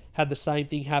Pasquale had the same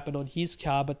thing happen on his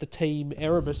car, but the team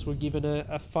Erebus were given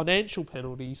a financial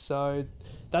penalty. So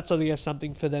that's, I guess,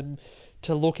 something for them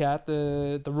to look at,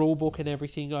 the rule book and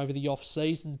everything over the off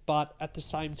season. But at the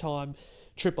same time,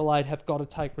 Triple Eight have got to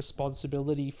take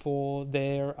responsibility for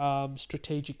their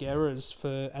strategic errors,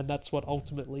 and that's what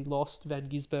ultimately lost Van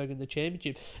Gisbergen the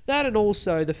championship. That, and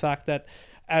also the fact that,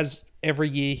 as every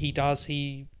year he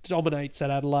dominates at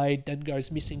Adelaide, then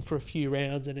goes missing for a few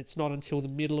rounds, and it's not until the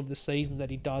middle of the season that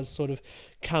he does sort of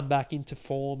come back into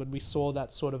form. And we saw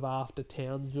that sort of after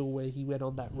Townsville, where he went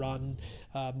on that run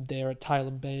there at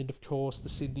Tailem Band, of course, the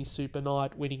Sydney Super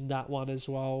Night, winning that one as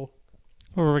well.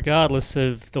 Well, regardless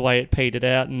of the way it petered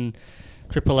out and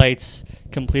Triple Eight's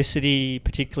complicity,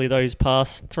 particularly those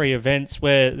past 3 events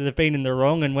where they've been in the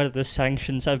wrong, and whether the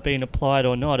sanctions have been applied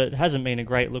or not, it hasn't been a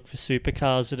great look for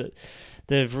Supercars.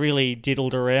 They've really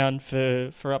diddled around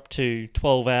for up to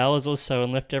 12 hours or so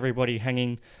and left everybody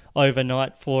hanging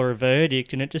overnight for a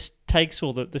verdict, and it just takes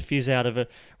all the fizz out of a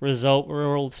result.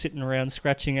 We're all sitting around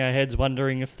scratching our heads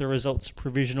wondering if the results are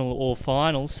provisional or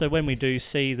final. So when we do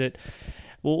see that,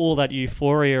 all that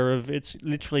euphoria of it's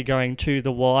literally going to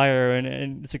the wire,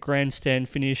 and it's a grandstand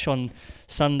finish on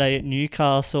Sunday at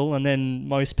Newcastle, and then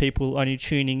most people only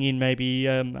tuning in maybe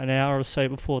an hour or so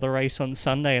before the race on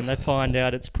Sunday, and they find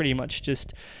out it's pretty much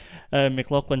just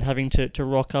McLaughlin having to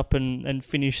rock up and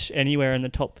finish anywhere in the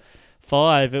top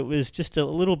 5. It was just a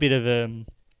little bit of a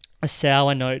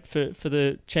sour note for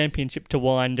the championship to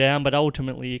wind down, but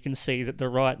ultimately you can see that the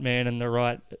right man and the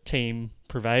right team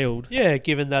prevailed. Yeah,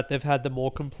 given that they've had the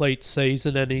more complete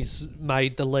season and he's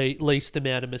made the least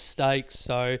amount of mistakes.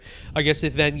 So I guess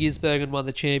if Van Gisbergen won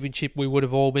the championship, we would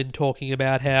have all been talking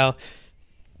about how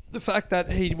the fact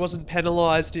that he wasn't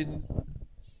penalised in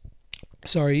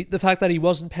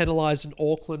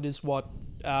Auckland is what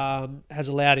has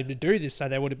allowed him to do this, so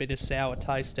there would have been a sour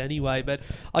taste anyway. But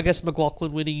I guess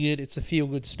McLaughlin winning it, it's a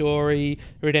feel-good story,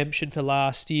 redemption for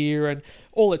last year, and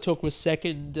all it took was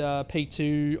second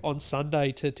P2 on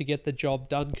Sunday to get the job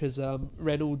done, because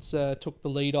Reynolds took the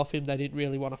lead off him. They didn't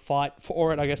really want to fight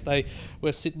for it. I guess they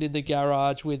were sitting in the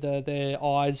garage with their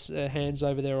hands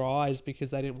over their eyes,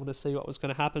 because they didn't want to see what was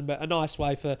going to happen. But a nice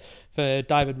way for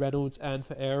David Reynolds and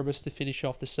for Erebus to finish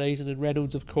off the season. And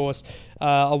Reynolds, of course,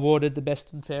 awarded the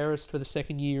best and fairest for the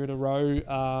second year in a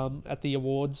row at the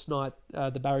awards night,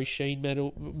 the Barry Sheen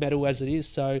medal as it is.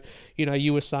 So,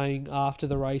 you were saying after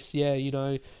the race,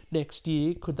 next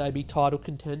year, could they be title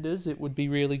contenders? It would be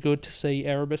really good to see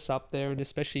Erebus up there, and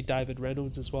especially David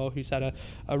Reynolds as well, who's had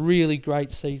a really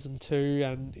great season too.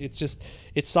 And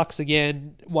it sucks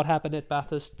again what happened at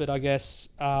Bathurst, but I guess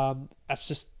that's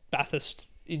just Bathurst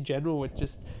in general.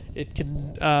 It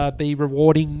can be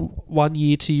rewarding one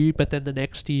year to you, but then the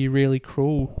next year really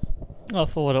cruel. I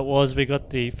thought it was. We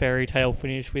got the fairy tale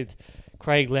finish with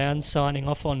Craig Lowndes signing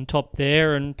off on top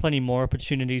there, and plenty more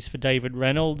opportunities for David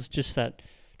Reynolds. Just that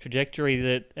trajectory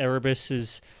that Erebus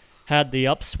has had, the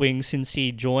upswing since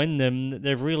he joined them.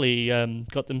 They've really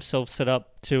got themselves set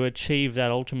up to achieve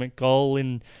that ultimate goal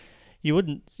in,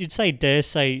 dare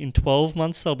say in 12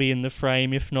 months they'll be in the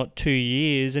frame, if not 2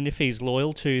 years. And if he's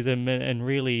loyal to them and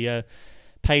really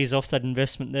pays off that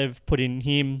investment they've put in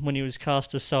him when he was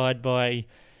cast aside by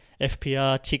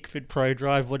FPR, Tickford,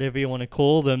 ProDrive, whatever you want to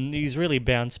call them, he's really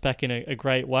bounced back in a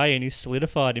great way, and he's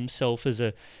solidified himself as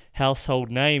a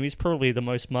household name. He's probably the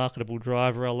most marketable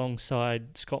driver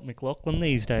alongside Scott McLaughlin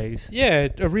these days. Yeah,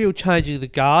 a real changing of the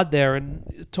guard there.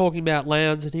 And talking about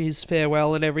Lowndes and his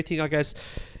farewell and everything, I guess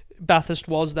Bathurst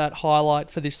was that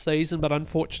highlight for this season, but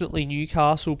unfortunately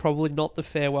Newcastle probably not the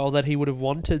farewell that he would have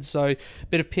wanted. So a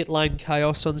bit of pit lane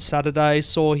chaos on Saturday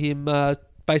saw him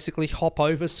basically hop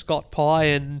over Scott Pye,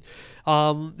 and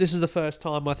this is the first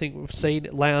time I think we've seen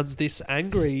Lowndes this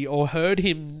angry or heard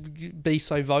him be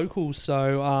so vocal.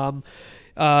 So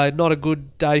not a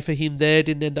good day for him there.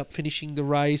 Didn't end up finishing the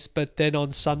race, but then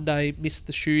on Sunday missed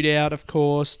the shootout, of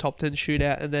course, top 10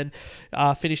 shootout, and then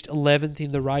finished 11th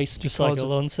in the race. Just like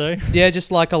Alonso. Yeah,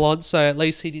 just like Alonso. At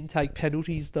least he didn't take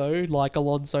penalties though, like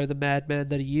Alonso, the madman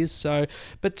that he is. So,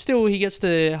 but still, he gets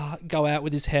to go out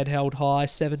with his head held high.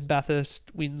 7 Bathurst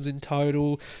wins in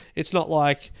total. It's not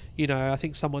like, I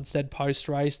think someone said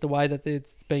post-race, the way that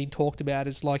it's been talked about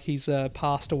is like he's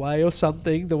passed away or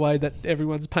something, the way that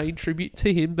everyone's paying tribute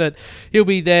to him. But he'll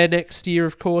be there next year,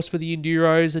 of course, for the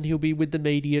Enduros, and he'll be with the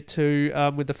media too,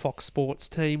 with the Fox Sports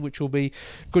team, which will be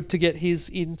good to get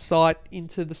his insight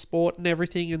into the sport and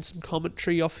everything, and some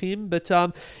commentary off him. But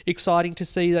exciting to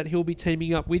see that he'll be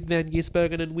teaming up with Van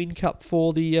Gisbergen and Whincup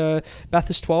for the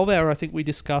Bathurst 12 Hour, I think we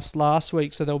discussed last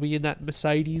week. So they'll be in that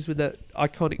Mercedes with that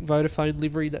iconic Vodafone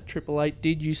livery that Triple Eight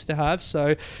did used to have.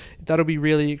 So that'll be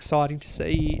really exciting to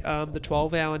see the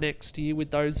 12 Hour next year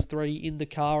with those 3 in the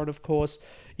car. And of course,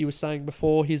 you were saying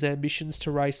before his ambitions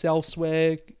to race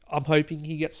elsewhere. I'm hoping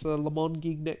he gets the Le Mans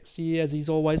gig next year, as he's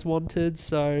always wanted.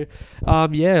 So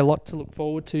a lot to look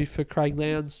forward to for Craig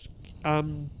Lowndes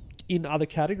in other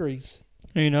categories.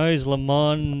 Who knows, Le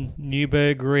Mans,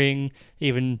 Nürburgring,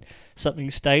 even something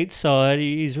stateside.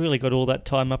 He's really got all that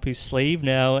time up his sleeve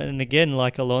now. And again,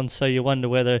 like Alonso, you wonder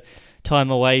whether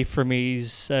time away from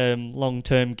his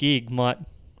long-term gig might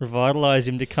revitalise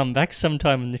him to come back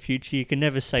sometime in the future. You can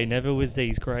never say never with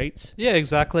these greats. Yeah,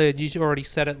 exactly. And you already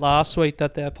said it last week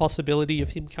that the possibility of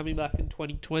him coming back in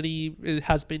 2020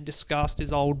 has been discussed.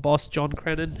 His old boss, John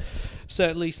Crennan,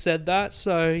 certainly said that.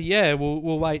 So, yeah,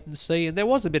 we'll wait and see. And there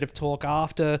was a bit of talk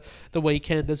after the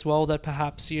weekend as well that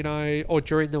perhaps, or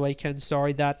during the weekend,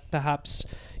 that perhaps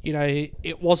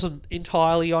it wasn't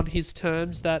entirely on his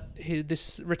terms that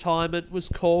this retirement was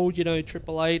called.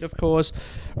 Triple Eight, of course,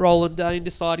 Roland Dane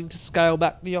deciding to scale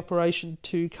back the operation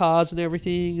to cars and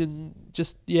everything, and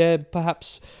just,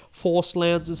 perhaps forced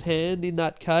Lowndes' hand in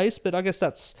that case. But I guess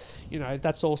that's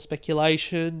all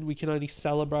speculation. We can only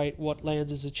celebrate what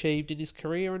Lowndes has achieved in his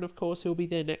career, and of course he'll be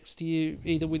there next year,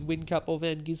 either with Whincup or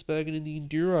Van Gisbergen in the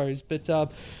Enduros.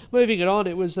 But moving it on,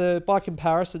 it was, by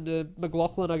comparison to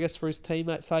McLaughlin, I guess, for his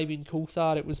teammate Fabian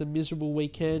Coulthard, it was a miserable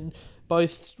weekend.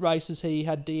 Both races he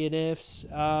had DNFs.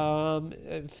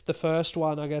 The first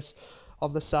one, I guess,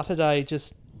 on the Saturday,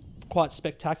 just quite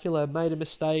spectacular. Made a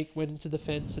mistake, went into the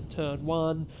fence at turn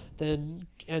 1, then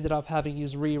ended up having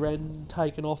his rear end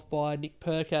taken off by Nick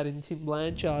Percat and Tim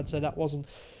Blanchard, so that wasn't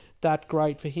that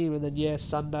great for him. And then,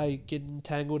 Sunday getting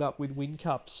tangled up with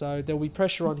Whincup. So there'll be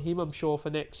pressure on him, I'm sure,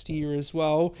 for next year as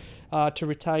well, to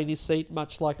retain his seat,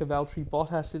 much like a Valtteri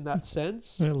Bottas in that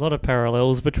sense. A lot of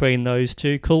parallels between those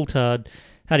two. Coulthard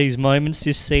had his moments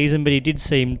this season, but he did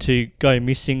seem to go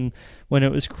missing when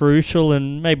it was crucial,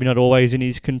 and maybe not always in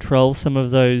his control. Some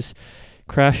of those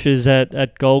crashes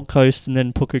at Gold Coast and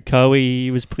then Pukekohe,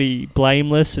 he was pretty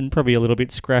blameless and probably a little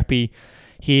bit scrappy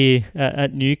here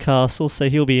at Newcastle, so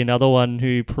he'll be another one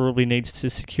who probably needs to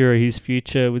secure his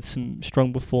future with some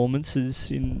strong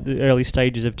performances in the early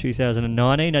stages of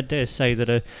 2019. I dare say that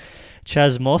a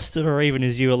Chas Mostert, or even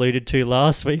as you alluded to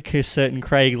last week, a certain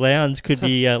Craig Lowndes could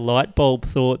be light bulb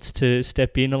thoughts to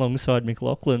step in alongside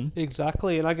McLaughlin.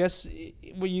 Exactly, and I guess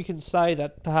you can say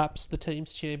that perhaps the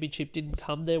team's championship didn't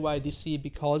come their way this year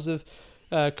because of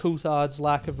Coulthard's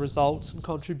lack of results and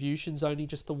contributions, only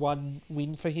just the one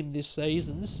win for him this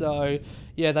season. So,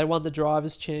 yeah, they won the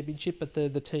Drivers' Championship, but the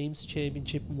team's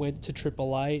championship went to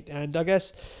Triple Eight. And I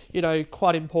guess,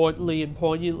 quite importantly and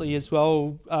poignantly as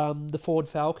well, the Ford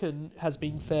Falcon has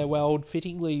been farewelled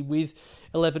fittingly with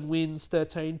 11 wins,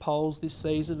 13 poles this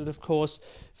season, and of course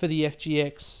for the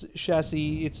FGX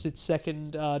chassis, it's its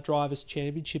second Drivers'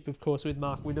 Championship, of course, with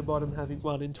Mark Winterbottom having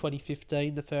won in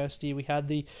 2015, the first year we had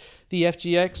the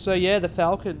FGX. So yeah, the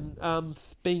Falcon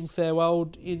being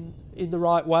farewelled in the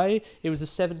right way. It was the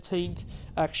 17th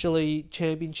actually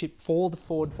championship for the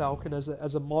Ford Falcon as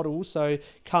a model. So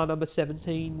car number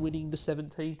 17 winning the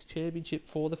 17th championship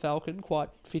for the Falcon, quite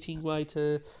fitting way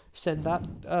to send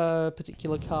that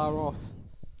particular car off.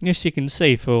 Yes, you can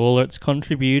see for all it's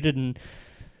contributed, and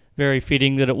very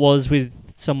fitting that it was with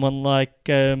someone like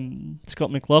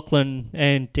Scott McLaughlin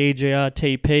and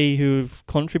DJR-TP, who have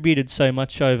contributed so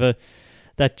much over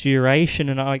that duration.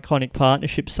 An iconic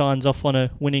partnership signs off on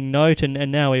a winning note,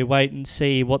 and now we wait and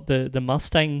see what the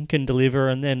Mustang can deliver,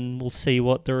 and then we'll see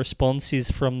what the response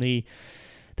is from the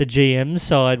GM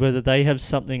side, whether they have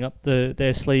something up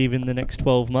their sleeve in the next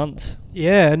 12 months.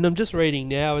 Yeah, and I'm just reading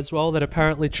now as well that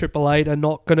apparently Triple Eight are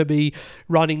not going to be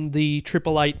running the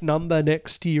Triple Eight number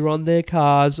next year on their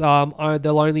cars.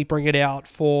 They'll only bring it out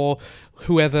for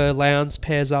whoever Lowndes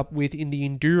pairs up with in the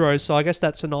Enduro. So I guess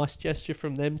that's a nice gesture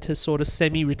from them to sort of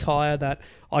semi-retire that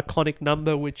iconic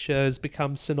number, which has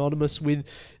become synonymous with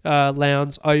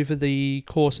Lowndes over the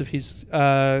course of his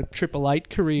Triple Eight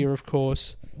career, of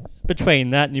course. Between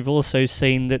that, and you've also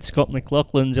seen that Scott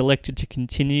McLaughlin's elected to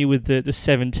continue with the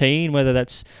 17, whether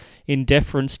that's in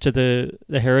deference to the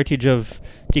heritage of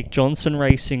Dick Johnson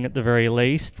Racing at the very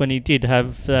least, when he did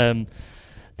have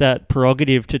that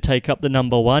prerogative to take up the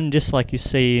number one, just like you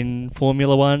see in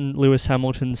Formula One. Lewis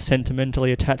Hamilton's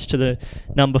sentimentally attached to the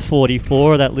number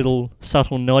 44, that little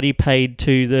subtle nod he paid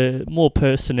to the more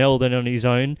personnel than on his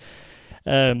own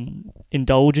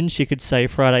indulgence, you could say.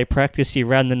 Friday practice, he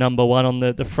ran the number one on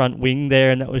the front wing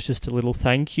there, and that was just a little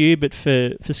thank you. But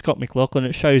for Scott McLaughlin,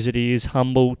 it shows that he is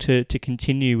humble to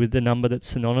continue with the number that's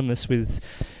synonymous with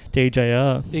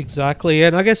DJR. Exactly,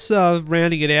 and I guess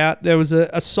rounding it out, there was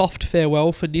a soft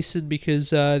farewell for Nissan because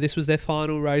this was their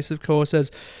final race, of course,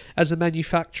 as a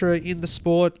manufacturer in the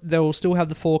sport. They will still have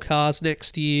the 4 cars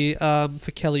next year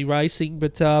for Kelly Racing,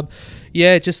 but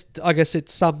just I guess it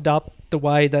summed up the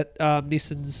way that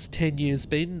Nissan's tenure's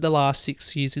been the last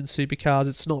 6 years in supercars.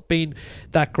 It's not been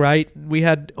that great. We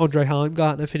had Andre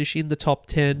Heimgartner finish in the top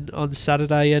 10 on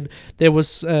Saturday, and there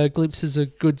was glimpses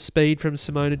of good speed from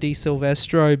Simona Di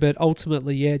Silvestro, but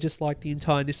ultimately, just like the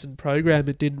entire Nissan program,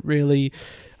 it didn't really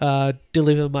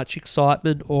deliver much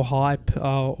excitement or hype,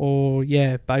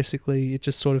 basically it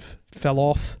just sort of fell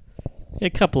off. A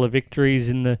couple of victories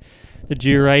in the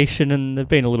duration, and they've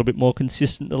been a little bit more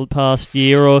consistent the past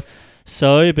year or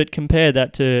so, but compare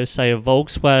that to, say, a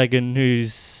Volkswagen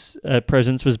whose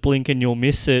presence was blink and you'll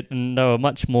miss it, and they were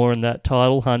much more in that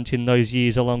title hunt in those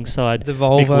years alongside the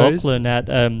Volvos. McLaughlin at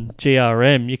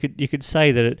GRM. You could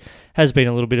say that it has been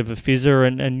a little bit of a fizzer,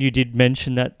 and you did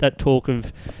mention that talk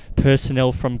of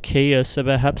personnel from Kia, so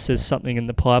perhaps there's something in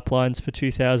the pipelines for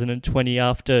 2020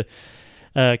 after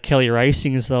Kelly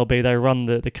Racing, as they run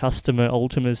the customer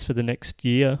Ultimas for the next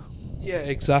year. Yeah,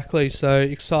 exactly. So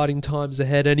exciting times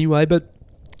ahead anyway, but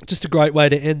just a great way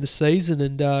to end the season,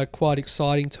 and quite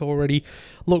exciting to already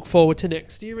look forward to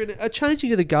next year. And a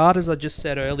changing of the guard, as I just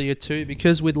said earlier too,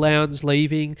 because with Lowndes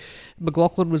leaving,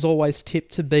 McLaughlin was always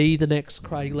tipped to be the next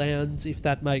Craig Lowndes, if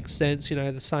that makes sense.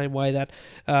 The same way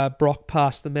that Brock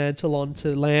passed the mantle on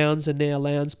to Lowndes, and now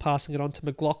Lowndes passing it on to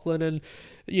McLaughlin. And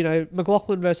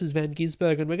McLaughlin versus Van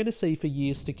Gisbergen, we're going to see for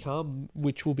years to come,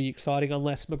 which will be exciting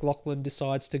unless McLaughlin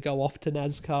decides to go off to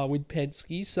NASCAR with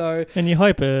Penske. So, and you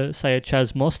hope, say, a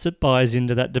Chaz Mostert buys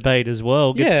into that debate as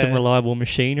well, gets some reliable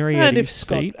machinery at his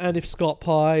feet. And if Scott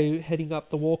Pye heading up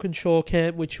the Walkinshaw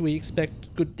camp, which we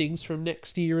expect good things from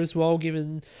next year as well,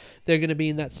 given they're going to be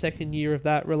in that second year of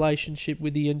that relationship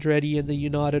with the Andretti and the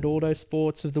United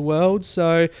Autosports of the world.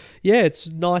 So, yeah, it's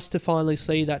nice to finally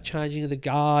see that changing of the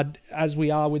guard as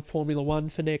we are with Formula One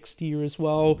for next year as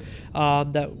well.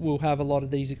 That we'll have a lot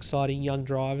of these exciting young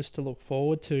drivers to look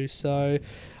forward to. So,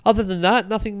 other than that,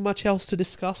 nothing much else to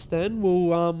discuss then.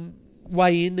 We'll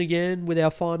weigh in again with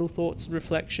our final thoughts and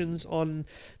reflections on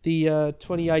the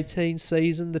 2018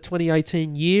 season, the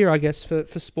 2018 year, I guess,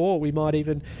 for sport. We might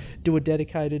even do a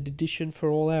dedicated edition for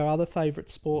all our other favourite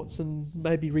sports and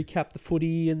maybe recap the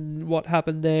footy and what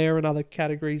happened there and other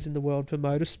categories in the world for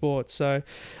motorsport. So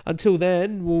until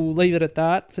then, we'll leave it at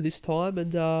that for this time,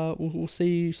 and we'll see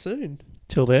you soon.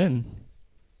 Till then.